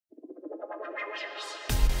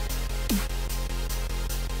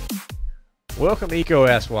Welcome to EECO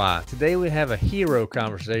Ask Why. Today we have a hero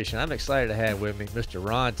conversation. I'm excited to have with me Mr.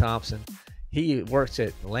 Ron Thompson. He works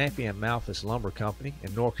at Lampe and Malphrus Lumber Company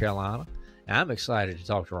in North Carolina. And I'm excited to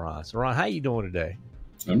talk to Ron. So Ron, how you doing today?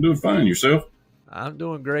 I'm doing fine. Yourself? I'm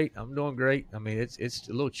doing great. I mean, it's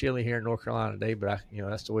a little chilly here in North Carolina today, but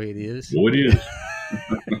that's the way it is. Boy, it is.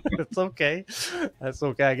 It's okay. That's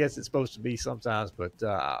okay. I guess it's supposed to be sometimes, but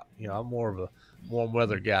I'm more of a warm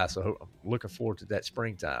weather guy, so I'm looking forward to that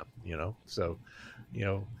springtime. So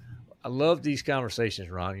I love these conversations,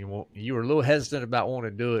 Ron. You were a little hesitant about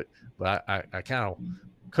wanting to do it, but I kind of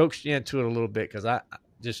coaxed you into it a little bit because I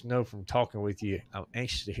just know from talking with you, I'm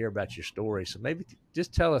anxious to hear about your story. So maybe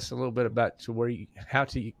just tell us a little bit about how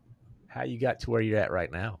you got to where you're at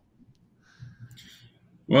right now.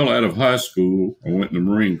 Well, out of high school, I went in the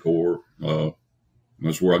Marine Corps.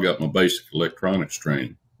 That's where I got my basic electronics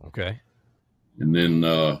training. Okay. And then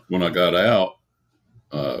when I got out,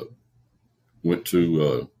 went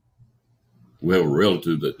to we have a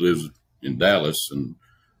relative that lives in Dallas, and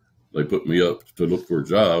they put me up to look for a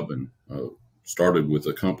job, and started with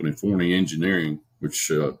a company, Forney Engineering, which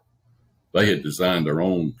they had designed their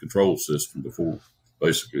own control system before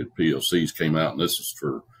basically PLCs came out, and this is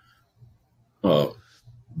for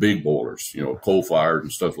big boilers, coal-fired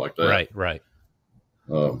and stuff like that. Right.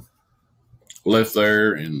 Left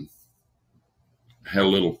there and had a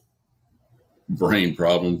little brain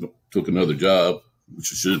problem, took another job,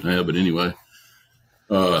 which I shouldn't have, but anyway.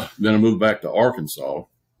 Then I moved back to Arkansas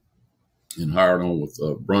and hired on with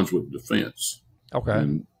Brunswick Defense. Okay.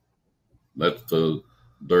 And that's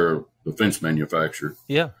their defense manufacturer.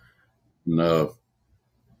 Yeah. And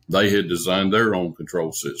they had designed their own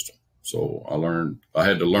control system. So I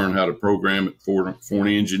had to learn how to program it for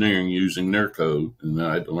Forney Engineering using their code, and then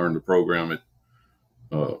I had to learn to program it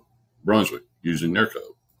Brunswick using their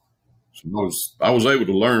code. So I was able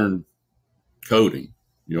to learn coding,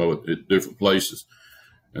 at different places.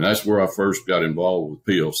 And that's where I first got involved with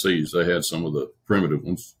PLCs. They had some of the primitive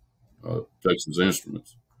ones, Texas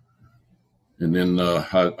Instruments. And then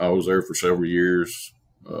I was there for several years.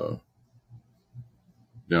 Then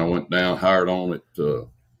I went down, hired on at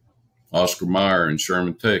Oscar Mayer in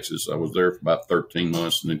Sherman, Texas. I was there for about 13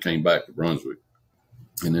 months and then came back to Brunswick.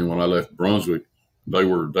 And then when I left Brunswick, they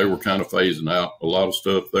were kind of phasing out a lot of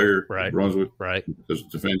stuff there in Brunswick, right? Because of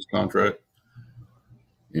defense contract.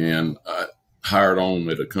 And I hired on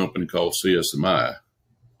at a company called CSMI,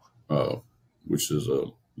 which is a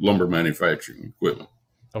lumber manufacturing equipment.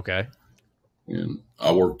 Okay. And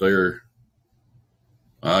I worked there,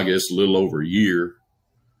 I guess, a little over a year.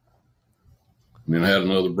 And then I had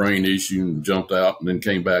another brain issue and jumped out, and then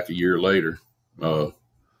came back a year later.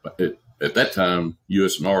 At that time,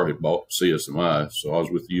 USNR had bought CSMI, so I was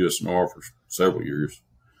with USNR for several years.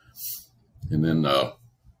 And then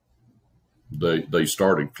they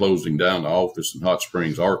started closing down the office in Hot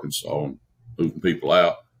Springs, Arkansas, and moving people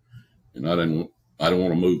out. And I didn't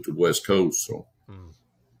want to move to the West Coast, so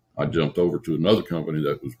I jumped over to another company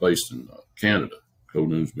that was based in Canada,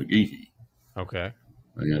 Conews McGehee. Okay.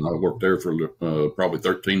 And I worked there for probably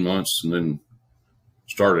 13 months, and then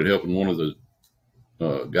started helping one of the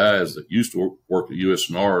guys that used to work at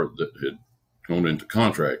USNR that had gone into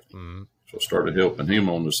contracting. Mm-hmm. So I started helping him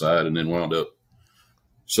on the side, and then wound up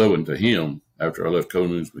sewing to him after I left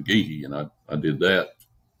Conews McGehee. And I did that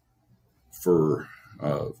for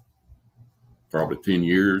probably 10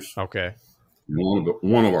 years. Okay. And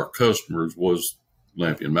one of our customers was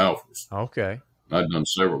Lampe and Malphrus. Okay. I'd done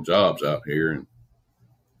several jobs out here, and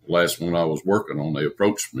the last one I was working on, they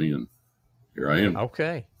approached me, and here I am.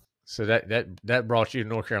 Okay. So that brought you to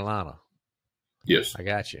North Carolina. Yes. I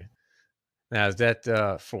got you. Now, is that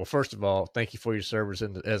first of all, thank you for your service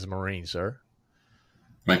as a Marine, sir.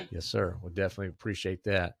 Thank you. Yes, sir. We definitely appreciate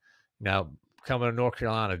that. Now, coming to North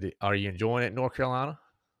Carolina, are you enjoying it in North Carolina?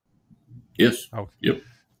 Yes. Okay. Yep.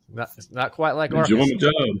 It's not quite like Enjoying Arkansas.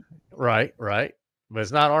 the job. Right. But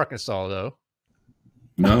it's not Arkansas, though.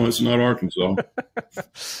 No, it's not Arkansas.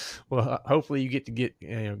 Well, hopefully you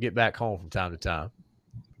get back home from time to time.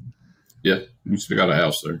 Yeah, we still got a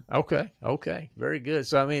house there. Okay, very good.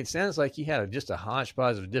 So, I mean, it sounds like you had just a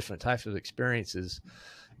hodgepodge of different types of experiences.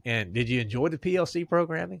 And did you enjoy the PLC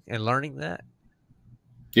programming and learning that?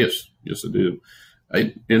 Yes, I did.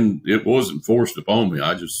 And it wasn't forced upon me.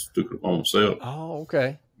 I just took it upon myself. Oh,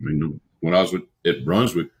 okay. I mean, when I was at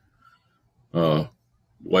Brunswick, the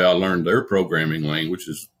way I learned their programming language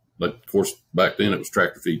is, like, of course, back then it was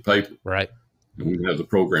tractor feed paper. Right. And we'd have the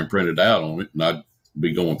program printed out on it, and I'd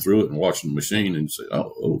be going through it and watching the machine and say,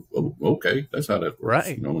 oh, okay, that's how that works.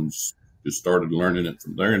 Right. And just started learning it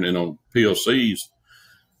from there. And then on PLCs,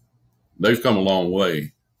 they've come a long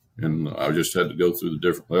way. And I just had to go through the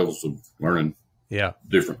different levels of learning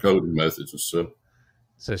different coding methods and stuff.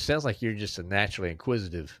 So it sounds like you're just a naturally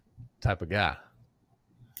inquisitive type of guy.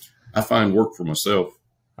 I find work for myself.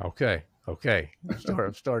 Okay.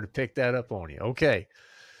 I'm starting to pick that up on you. Okay.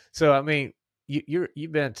 So, I mean,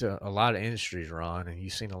 you've been to a lot of industries, Ron, and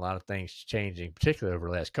you've seen a lot of things changing, particularly over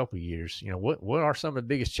the last couple of years. You know, what are some of the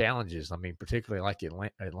biggest challenges? I mean, particularly like at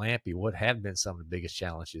Lampe, what have been some of the biggest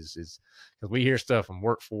challenges? Is because we hear stuff from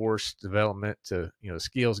workforce development to, you know,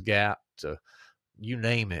 skills gap to you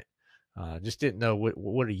name it. Just didn't know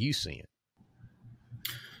what are you seeing?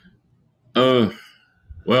 Well,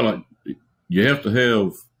 you have to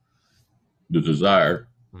have the desire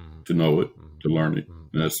to know it, to learn it.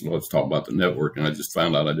 And let's talk about the networking. I just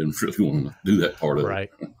found out I didn't really want to do that part of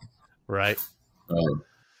it. Right.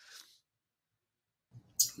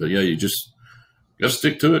 But yeah, you just got to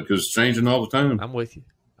stick to it because it's changing all the time. I'm with you.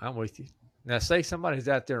 Now, say somebody's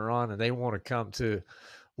out there, Ron, and they want to come to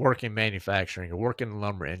work in manufacturing or work in the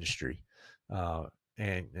lumber industry,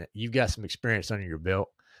 and you've got some experience under your belt,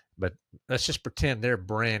 but let's just pretend they're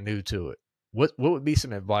brand new to it. What would be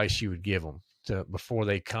some advice you would give them before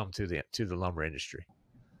they come to the lumber industry?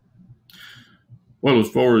 Well, as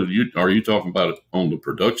far as are you talking about it on the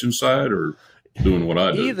production side or doing what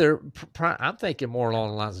I do? Either. I'm thinking more along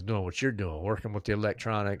the lines of doing what you're doing, working with the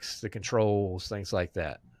electronics, the controls, things like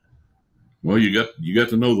that. Well, you got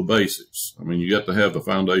to know the basics. I mean, you got to have the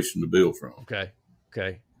foundation to build from. Okay.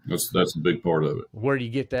 That's a big part of it. Where do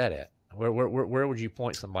you get that at? Where would you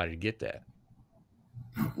point somebody to get that?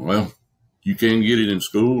 Well, you can get it in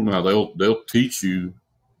school. Now they'll teach you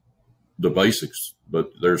the basics, but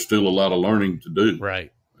there's still a lot of learning to do.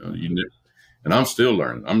 Right. And I'm still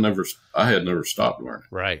learning. I had never stopped learning.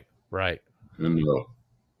 Right. And you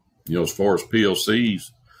know, as far as PLCs,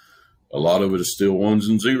 a lot of it is still ones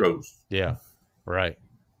and zeros. Yeah. Right.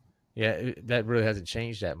 Yeah, that really hasn't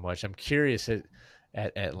changed that much. I'm curious it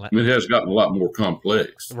has gotten a lot more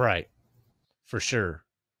complex. Right. For sure.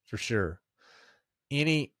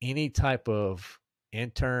 Any type of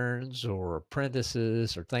interns or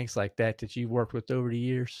apprentices or things like that you worked with over the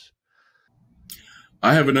years?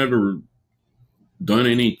 I haven't ever done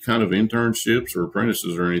any kind of internships or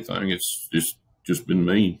apprentices or anything. It's just been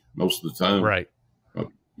me most of the time. Right.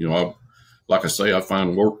 You know, like I say, I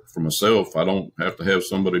find work for myself. I don't have to have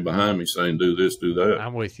somebody behind me saying, do this, do that.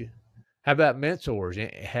 I'm with you. How about mentors?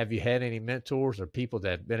 Have you had any mentors or people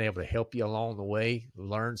that have been able to help you along the way,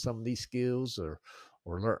 learn some of these skills or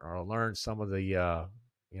learn some of the,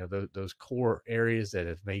 those core areas that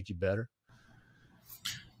have made you better?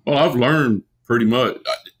 Well, I've learned pretty much,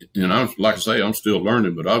 and like I say, I'm still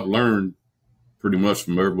learning, but I've learned pretty much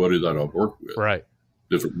from everybody that I've worked with. Right.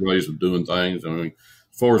 Different ways of doing things. I mean,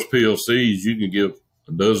 as far as PLCs, you can give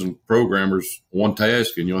a dozen programmers one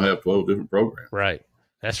task and you'll have 12 different programs. Right.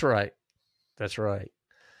 That's right.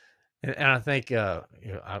 And I think,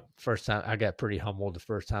 first time I got pretty humbled the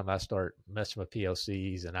first time I started messing with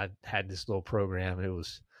PLCs, and I had this little program.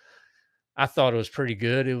 I thought it was pretty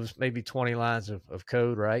good. It was maybe 20 lines of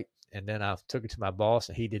code, right? And then I took it to my boss,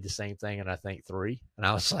 and he did the same thing, and I think 3. And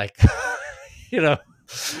I was like,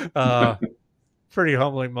 pretty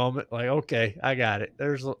humbling moment. Like, okay, I got it.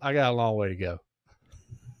 I got a long way to go.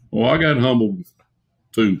 Well, I got humbled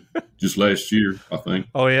too, just last year, I think.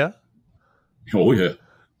 Oh yeah. Oh yeah.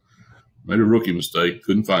 Made a rookie mistake.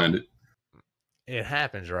 Couldn't find it. It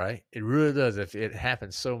happens, right? It really does. If it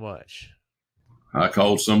happens so much. I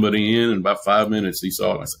called somebody in, and about 5 minutes he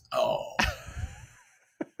saw it. And I said, "Oh."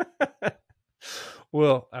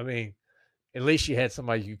 Well, I mean, at least you had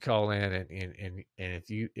somebody you call in, and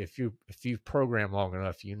if you program long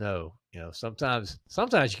enough, sometimes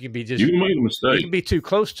you can be you made a mistake. You can be too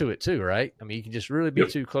close to it too, right? I mean, you can just really be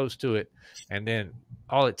too close to it, and then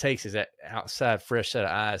all it takes is that outside fresh set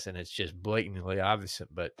of eyes, and it's just blatantly obvious.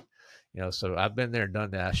 But so I've been there and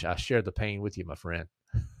done that. I share the pain with you, my friend.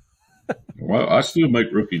 Well, I still make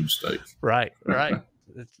rookie mistakes. Right.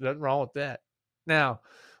 There's nothing wrong with that. Now,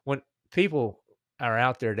 when people are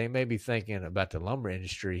out there, they may be thinking about the lumber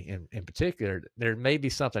industry in particular. There may be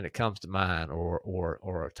something that comes to mind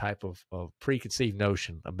or a type of preconceived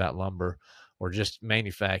notion about lumber or just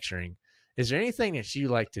manufacturing. Is there anything that you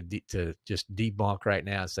like to just debunk right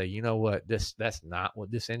now and say, you know what, that's not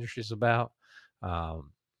what this industry is about?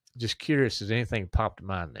 Just curious, has anything popped to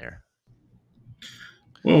mind there?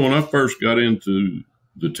 Well, when I first got into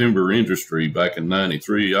the timber industry back in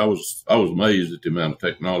 '93, I was amazed at the amount of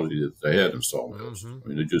technology that they had in sawmills. Mm-hmm. I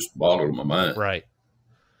mean, it just boggled my mind. Right.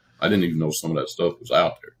 I didn't even know some of that stuff was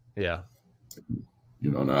out there. Yeah.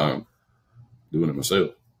 Now doing it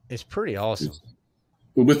myself. It's pretty awesome.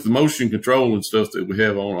 Well, with the motion control and stuff that we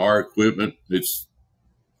have on our equipment, it's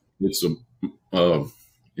a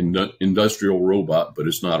industrial robot, but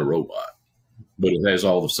it's not a robot. But it has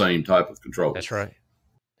all the same type of control. That's right.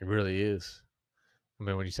 It really is. I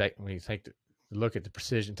mean, when you take the look at the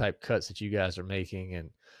precision type cuts that you guys are making, and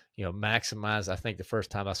maximize. I think the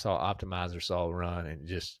first time I saw optimizer saw run, and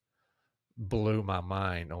just blew my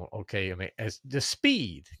mind on. Okay, I mean, as the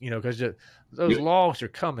speed, because those logs are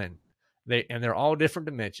coming. They're all different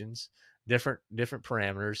dimensions, different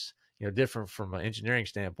parameters, different from an engineering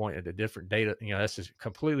standpoint, and the different data, that's a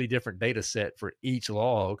completely different data set for each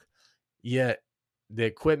log. Yet the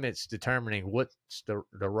equipment's determining what's the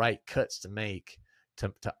right cuts to make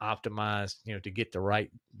to optimize, to get the right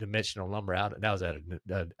dimensional lumber out. That was at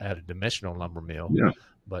a dimensional lumber mill. Yeah.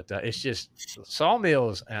 But it's just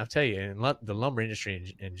sawmills, and I'll tell you, in the lumber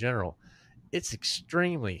industry in general, it's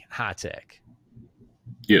extremely high tech.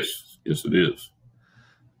 Yes, it is.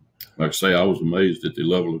 Like I say, I was amazed at the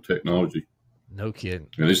level of technology. No kidding.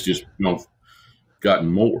 And it's just gotten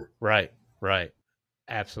more. Right.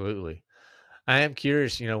 Absolutely. I am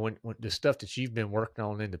curious, when the stuff that you've been working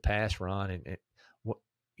on in the past, Ron, and what,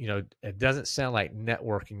 it doesn't sound like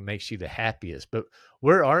networking makes you the happiest, but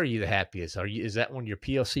where are you the happiest? Is that when you're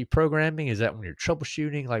PLC programming? Is that when you're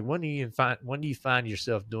troubleshooting? Like, when do you find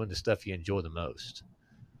yourself doing the stuff you enjoy the most?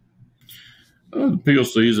 The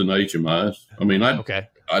PLCs and HMIs. I mean,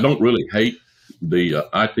 I don't really hate the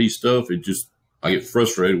IT stuff. I get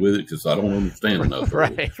frustrated with it because I don't understand enough.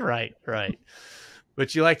 Right.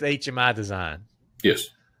 But you like the HMI design? Yes.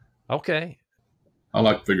 Okay. I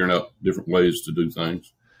like figuring out different ways to do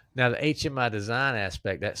things. Now, the HMI design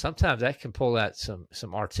aspect, that sometimes that can pull out some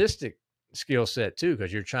artistic skill set too,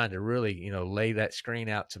 because you're trying to really, lay that screen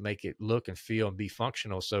out to make it look and feel and be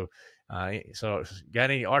functional. So got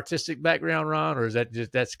any artistic background, Ron, or is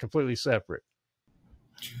that's completely separate?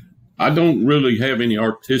 I don't really have any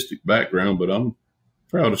artistic background, but I'm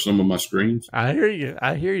proud of some of my screens. I hear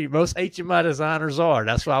you. Most HMI designers are.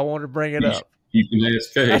 That's why I wanted to bring it up. You can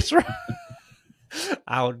ask Kay. That's right.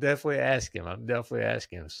 I will definitely ask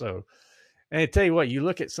him. So, and I tell you what, you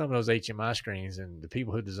look at some of those HMI screens and the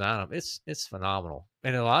people who design them, it's phenomenal.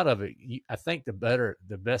 And a lot of it, I think the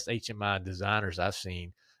best HMI designers I've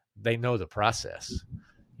seen, they know the process,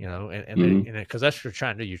 and because that's what you're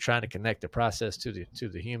trying to do. You're trying to connect the process to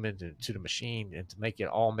the human, to the machine, and to make it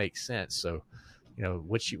all make sense. So,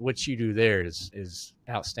 what you do there is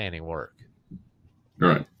outstanding work.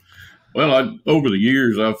 Right. Well, over the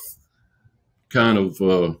years, I've kind of,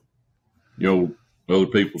 other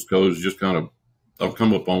people's codes, just kind of, I've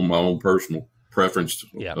come up on my own personal preference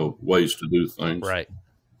of ways to do things. Right.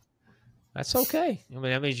 That's okay. I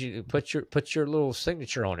mean, that means you put your little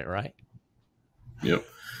signature on it, right? Yep.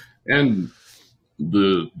 And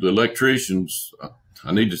the electricians,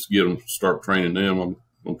 I need to get them, start training them. I'm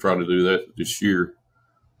going to try to do that this year,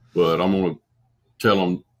 but I'm going to tell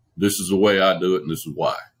them this is the way I do it and this is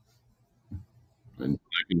why. And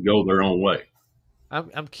they can go their own way.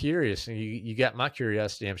 I'm curious, and you got my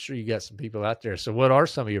curiosity. I'm sure you got some people out there. So what are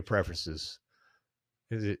some of your preferences?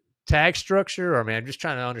 Is it tag structure? Or, I mean, I'm just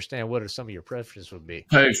trying to understand what are some of your preferences would be.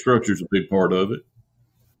 Tag structure is a big part of it.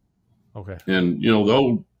 Okay. And, the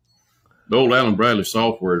old Allen Bradley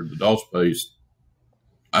software, the DOS base,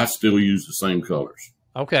 I still use the same colors.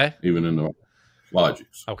 Okay. Even in the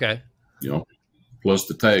logics. Okay. Plus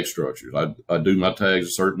the tag structures. I do my tags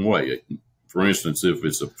a certain way. For instance, if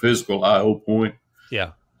it's a physical I/O point,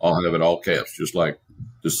 I'll have it all caps, just like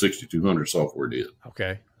the 6200 software did.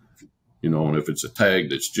 Okay. And if it's a tag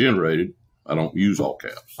that's generated, I don't use all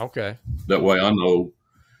caps. Okay. That way I know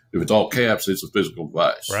if it's all caps, it's a physical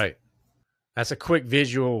device. Right. That's a quick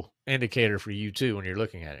visual indicator for you too when you're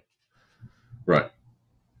looking at it. Right.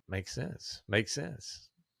 Makes sense.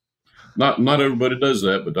 Not everybody does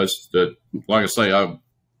that, but that's that. Like I say, I've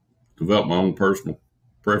developed my own personal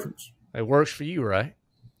preference. It works for you, right?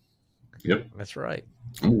 Yep. That's right.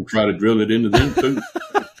 I'm going to try to drill it into them too.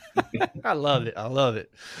 I love it.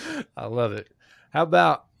 How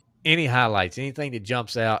about any highlights? Anything that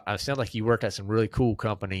jumps out? I sound like you work at some really cool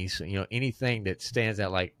companies. Anything that stands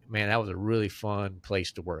out like, man, that was a really fun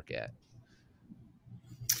place to work at.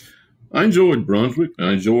 I enjoyed Brunswick.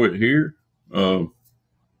 I enjoy it here. When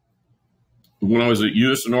I was at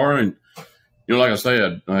USNR, and like I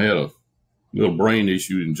say, I had a little brain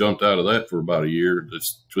issue and jumped out of that for about a year.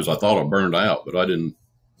 That's because I thought I burned out, but I didn't.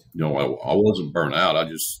 I wasn't burnt out. I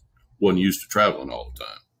just wasn't used to traveling all the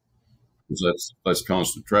time, because that's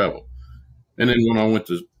constant travel. And then when I went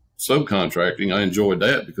to subcontracting, I enjoyed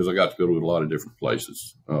that because I got to go to a lot of different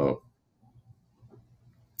places.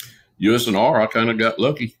 USNR, I kind of got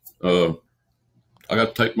lucky. I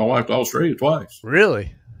got to take my wife to Australia twice.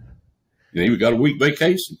 Really? And even got a week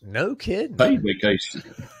vacation. No kidding. Paid vacation.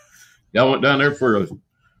 Yeah, I went down there for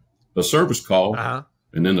a service call,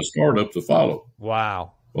 and then the startup to follow.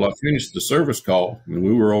 Wow. Well, I finished the service call, and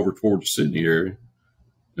we were over toward the Sydney area,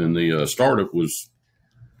 and the startup was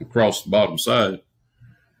across the bottom side.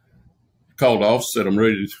 I called the office, said, I'm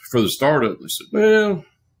ready for the startup. They said, well,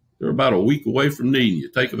 they're about a week away from needing you.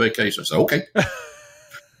 Take a vacation. I said, okay.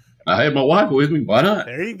 I had my wife with me. Why not?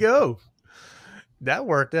 There you go. That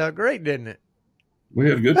worked out great, didn't it? We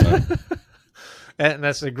had a good time. And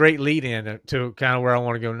that's a great lead in to kind of where I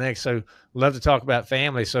want to go next. So love to talk about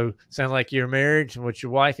family. So sounds like you're married with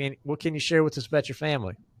your wife. What can you share with us about your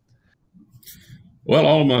family?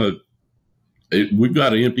 Well, we've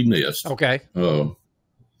got an empty nest. Okay.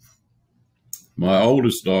 My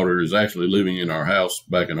oldest daughter is actually living in our house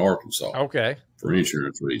back in Arkansas. Okay. For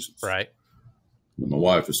insurance reasons. Right. And my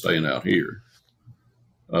wife is staying out here.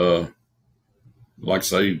 Like I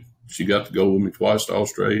say, she got to go with me twice to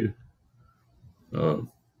Australia. Now,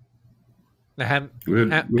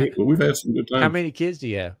 we've had some good times. How many kids do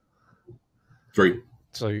you have? 3.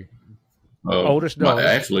 So, oldest daughter.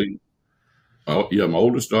 My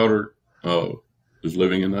oldest daughter is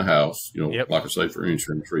living in the house. Like I say, for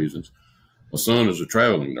insurance reasons. My son is a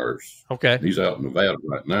traveling nurse. Okay, he's out in Nevada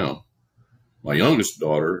right now. My youngest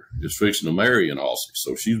daughter is fixing to marry an Aussie,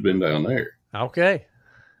 so she's been down there. Okay.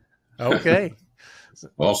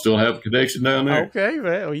 Well, I'll still have a connection down there. Okay,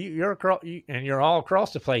 well, you're across, and you're all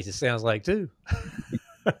across the place. It sounds like too.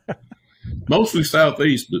 Mostly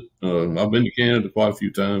southeast, but I've been to Canada quite a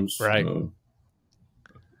few times. Right.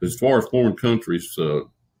 As far as foreign countries,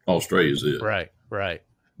 Australia's it. Right.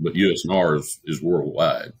 But USNR is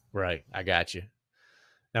worldwide. Right. I got you.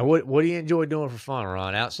 Now, what do you enjoy doing for fun,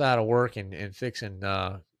 Ron? Outside of work and fixing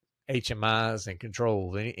HMIs and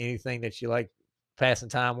controls, anything that you like passing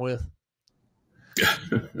time with?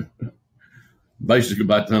 Basically,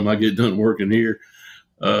 by the time I get done working here,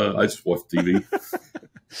 I just watch TV.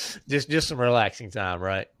 just some relaxing time,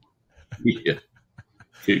 right? Yeah,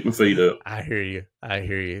 kick my feet up. I hear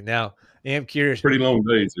you. Now, I'm curious. Pretty long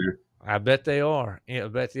days here. I bet they are. Yeah, I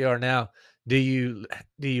bet they are. Now, do you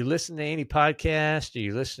listen to any podcasts? Do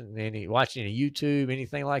you listen to watching any YouTube,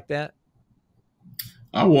 anything like that?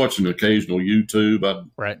 I watch an occasional YouTube.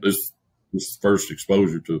 Right. This is first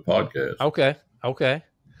exposure to a podcast. Okay.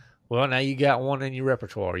 Well, now you got one in your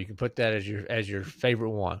repertoire. You can put that as your favorite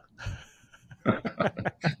one. All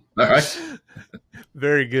right.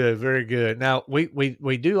 Very good. Now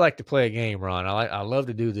we do like to play a game, Ron. I love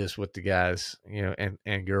to do this with the guys,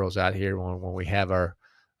 and girls out here when we have our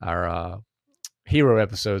hero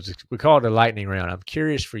episodes. We call it a lightning round. I'm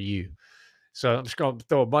curious for you, so I'm just going to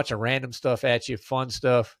throw a bunch of random stuff at you, fun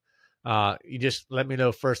stuff. You just let me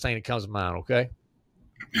know first thing that comes to mind. Okay.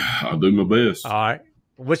 I'll do my best. All right.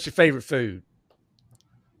 What's your favorite food?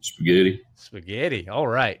 Spaghetti. All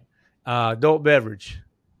right. Adult beverage.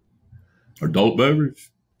 Adult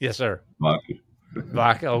beverage? Yes, sir.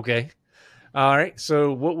 Vodka. Okay. All right.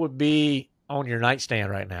 So what would be on your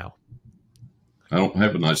nightstand right now? I don't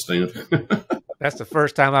have a nightstand. That's the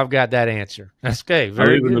first time I've got that answer. That's okay. I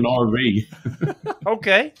live in an RV.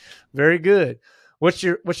 Okay. Very good. What's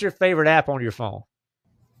your favorite app on your phone?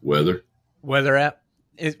 Weather app.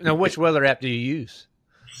 Now, which weather app do you use?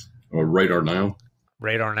 Radar Now.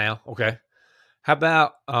 Okay. How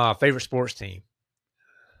about favorite sports team?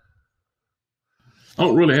 I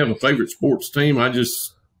don't really have a favorite sports team. I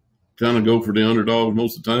just kind of go for the underdogs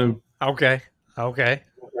most of the time. Okay.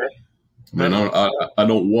 Man, I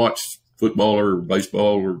don't watch football or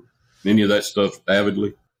baseball or any of that stuff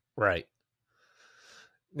avidly. Right.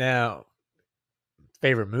 Now,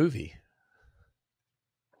 favorite movie?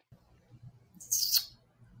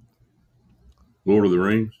 Lord of the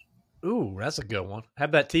Rings. Ooh, that's a good one. How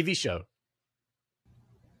about TV show?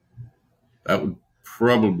 That would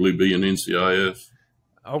probably be an NCIS.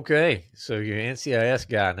 Okay, so you're an NCIS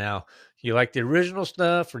guy. Now, you like the original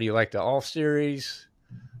stuff or do you like the off series?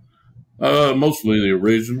 Mostly the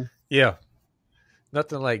original. Yeah.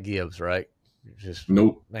 Nothing like Gibbs, right? Just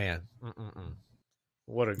nope. Man.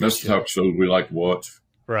 What a good That's the type of shows we like to watch.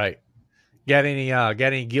 Right. Got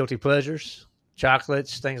any guilty pleasures?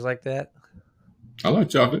 Chocolates, things like that? I like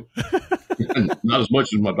chocolate. Not as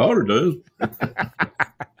much as my daughter does.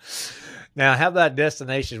 Now, how about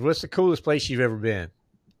destinations? What's the coolest place you've ever been?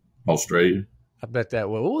 Australia. I bet that.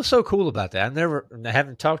 Well, what was so cool about that? I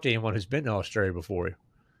haven't talked to anyone who's been to Australia before.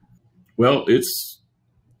 Well, it's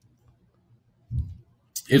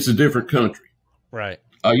a different country. Right.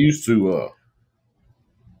 I used to,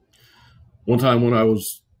 one time when I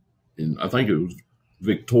was in, I think it was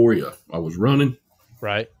Victoria. I was running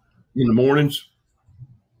Right. in the mornings,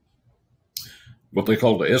 what they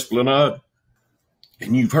call the Esplanade.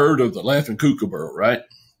 And you've heard of the laughing kookaburra, right?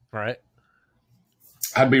 Right.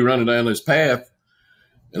 I'd be running down this path,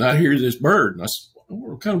 and I hear this bird, and I said,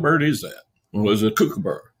 what kind of bird is that? Well, it was a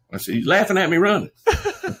kookaburra. I said, he's laughing at me running.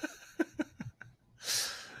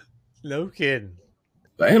 No kidding.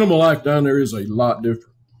 The animal life down there is a lot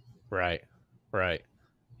different. Right. Right.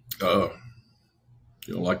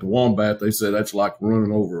 Like the wombat, they say that's like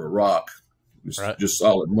running over a rock. It's just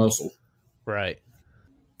solid muscle. Right.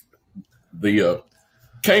 The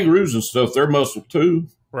kangaroos and stuff, they're muscle too.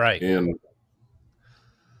 Right. And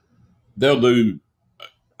they'll do,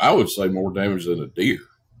 I would say, more damage than a deer.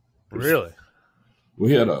 Really?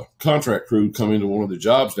 We had a contract crew come into one of the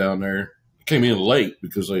jobs down there. Came in late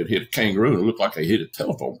because they had hit a kangaroo, and it looked like they hit a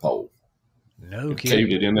telephone pole. No kidding.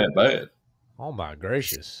 Caved it in that bad. Oh, my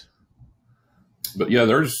gracious. But, yeah,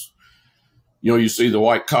 there's, you see the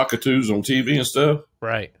white cockatoos on TV and stuff?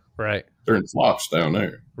 Right, right. They're in flocks down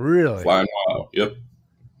there. Really? Flying wild. Yep.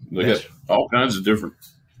 They got all kinds of different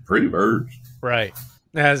pretty birds. Right.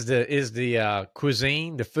 Now, is the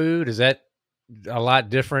cuisine, the food, is that a lot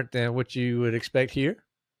different than what you would expect here?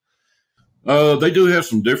 They do have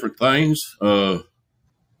some different things.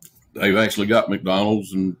 They've actually got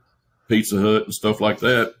McDonald's and Pizza Hut and stuff like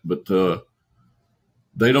that, but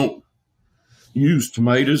they don't use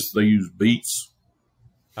tomatoes. They use beets.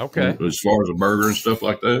 Okay. As far as a burger and stuff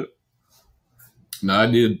like that. Now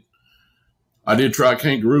I did try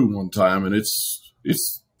kangaroo one time, and it's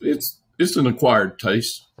an acquired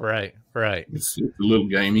taste. Right, right. It's a little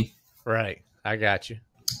gamey. Right. I got you.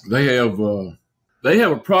 They have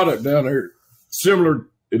a product down there similar.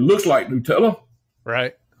 It looks like Nutella.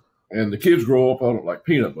 Right. And the kids grow up on it like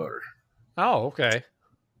peanut butter. Oh, okay.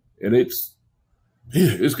 And it's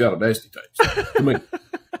got a nasty taste. I mean,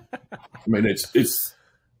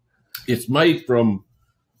 it's made from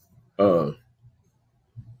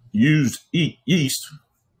used yeast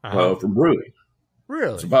from brewing.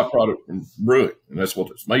 Really? It's a byproduct from brewing, and that's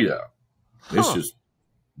what it's made out of. It's just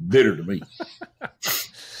bitter to me.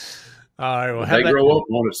 All right. Well, they grow up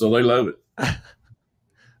on it, so they love it.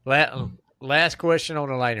 Last question on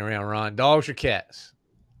the lightning round, Ron. Dogs or cats?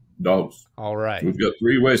 Dogs. All right. We've got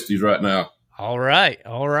 3 Westies right now. All right.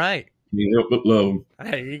 All right. You help but love them.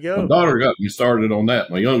 There you go. My daughter got me started on that.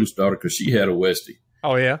 My youngest daughter, because she had a Westie.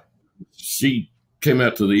 Oh, yeah? She came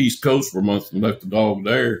out to the East Coast for a month and left the dog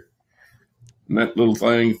there. And that little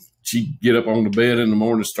thing, she'd get up on the bed in the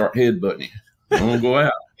morning and start headbutting you. I don't go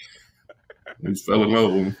out. I just fell in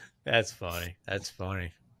love with him. That's funny. That's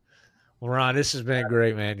funny. Well, Ron, this has been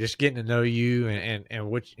great, man. Just getting to know you and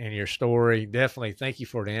your story. Definitely, thank you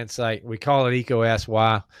for the insight. We call it Eco Ask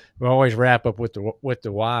Why. We always wrap up with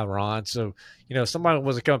the why, Ron. So, if somebody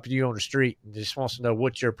was to come to you on the street and just wants to know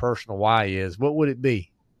what your personal why is, what would it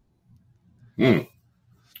be? Is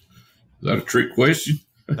that a trick question?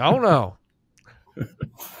 Oh, no.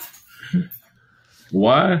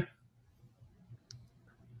 Why?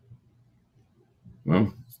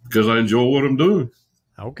 Well, because I enjoy what I'm doing.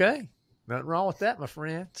 Okay. Nothing wrong with that, my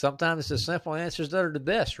friend. Sometimes it's the simple answers that are the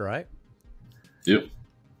best, right? Yep.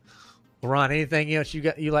 Well, Ron, anything else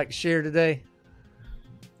you like to share today?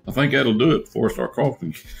 I think that'll do it before I start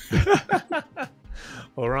coughing.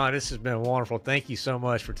 Well, Ron, this has been wonderful. Thank you so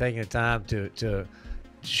much for taking the time to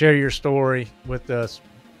share your story with us.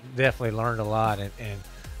 Definitely learned a lot. And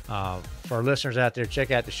for our listeners out there,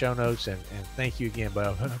 check out the show notes. And thank you again,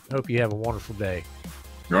 Bo. Hope you have a wonderful day.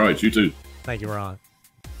 All right, you too. Thank you, Ron.